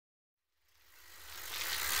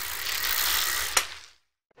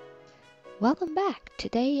Welcome back!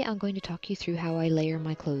 Today I'm going to talk you through how I layer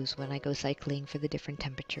my clothes when I go cycling for the different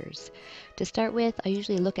temperatures. To start with, I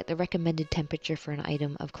usually look at the recommended temperature for an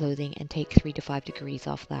item of clothing and take 3 to 5 degrees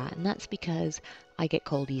off that, and that's because I get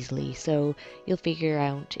cold easily, so you'll figure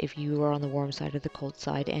out if you are on the warm side or the cold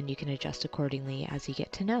side and you can adjust accordingly as you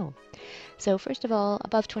get to know. So first of all,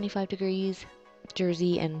 above 25 degrees,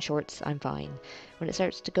 jersey and shorts, I'm fine. When it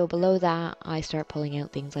starts to go below that, I start pulling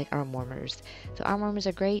out things like arm warmers. So arm warmers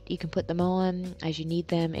are great. You can put them on as you need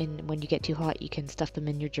them, and when you get too hot, you can stuff them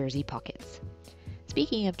in your jersey pockets.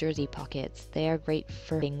 Speaking of jersey pockets, they are great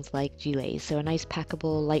for things like gilets. So a nice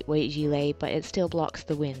packable, lightweight gilet, but it still blocks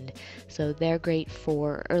the wind. So they're great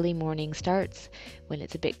for early morning starts when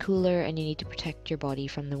it's a bit cooler and you need to protect your body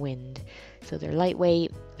from the wind. So they're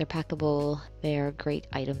lightweight, they're packable, they're a great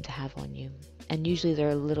item to have on you. And usually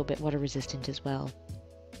they're a little bit water resistant as well.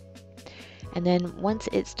 And then once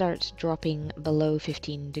it starts dropping below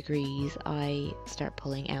 15 degrees, I start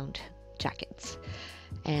pulling out jackets.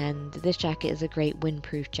 And this jacket is a great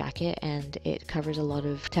windproof jacket, and it covers a lot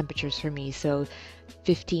of temperatures for me. So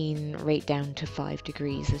 15 right down to 5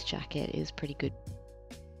 degrees, this jacket is pretty good.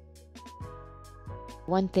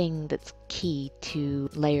 One thing that's key to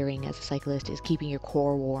layering as a cyclist is keeping your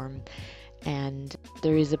core warm. And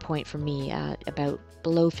there is a point for me at about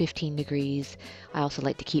below 15 degrees. I also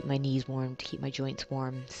like to keep my knees warm, to keep my joints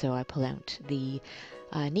warm, so I pull out the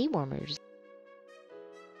knee warmers.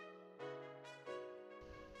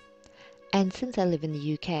 And since I live in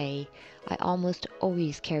the UK, I almost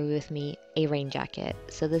always carry with me a rain jacket.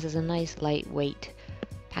 So this is a nice lightweight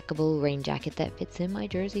packable rain jacket that fits in my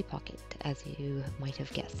jersey pocket, as you might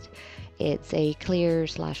have guessed. It's a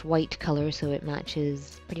clear/white color, so it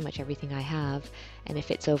matches pretty much everything I have, and it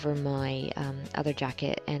fits over my other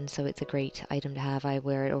jacket, and so it's a great item to have. I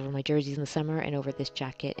wear it over my jerseys in the summer and over this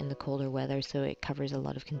jacket in the colder weather, so it covers a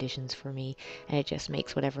lot of conditions for me, and it just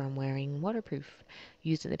makes whatever I'm wearing waterproof.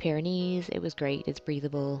 Used in the Pyrenees, it was great. It's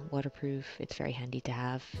breathable, waterproof, it's very handy to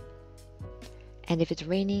have. And if it's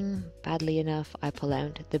raining badly enough, I pull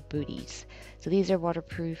out the booties. So these are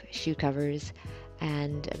waterproof shoe covers.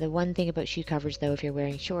 And the one thing about shoe covers though, if you're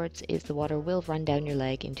wearing shorts, is the water will run down your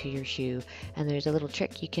leg into your shoe. And there's a little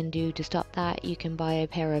trick you can do to stop that. You can buy a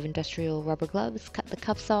pair of industrial rubber gloves, cut the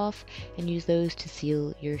cuffs off, and use those to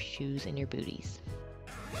seal your shoes and your booties.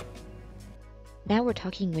 Now we're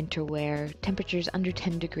talking winter wear, temperatures under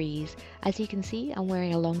 10 degrees. As you can see, I'm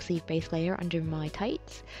wearing a long sleeve base layer under my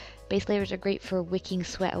tights. Base layers are great for wicking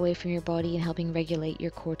sweat away from your body and helping regulate your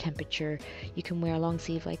core temperature. You can wear a long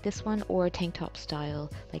sleeve like this one or a tank top style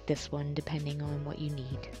like this one, depending on what you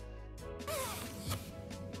need.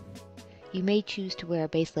 You may choose to wear a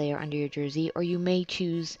base layer under your jersey, or you may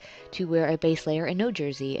choose to wear a base layer and no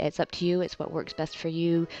jersey. It's up to you. It's what works best for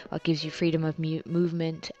you, what gives you freedom of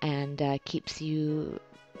movement and keeps you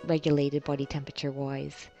regulated body temperature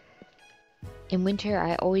wise. In winter,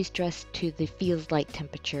 I always dress to the feels like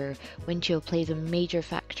temperature. Wind chill plays a major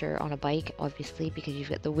factor on a bike, obviously, because you've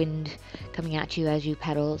got the wind coming at you as you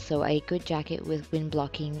pedal, so a good jacket with wind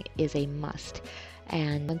blocking is a must.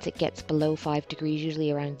 And once it gets below 5 degrees, usually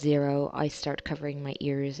around 0, I start covering my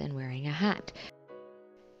ears and wearing a hat.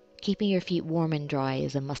 Keeping your feet warm and dry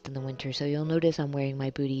is a must in the winter, so you'll notice I'm wearing my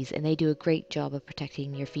booties, and they do a great job of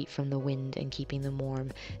protecting your feet from the wind and keeping them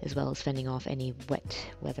warm, as well as fending off any wet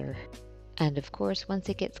weather. And of course, once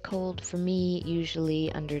it gets cold, for me,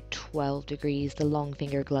 usually under 12 degrees, the long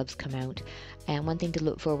finger gloves come out. And one thing to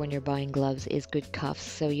look for when you're buying gloves is good cuffs,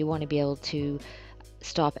 so you want to be able to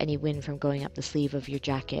stop any wind from going up the sleeve of your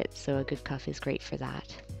jacket, so a good cuff is great for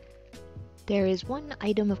that. There is one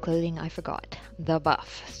item of clothing I forgot, the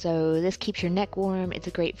buff. So this keeps your neck warm, it's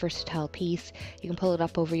a great versatile piece. You can pull it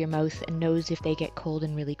up over your mouth and nose if they get cold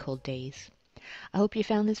in really cold days. I hope you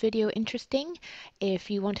found this video interesting.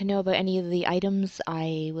 If you want to know about any of the items,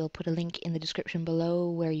 I will put a link in the description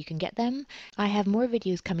below where you can get them. I have more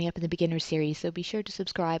videos coming up in the beginner series, so be sure to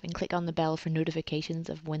subscribe and click on the bell for notifications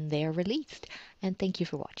of when they are released. And thank you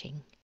for watching.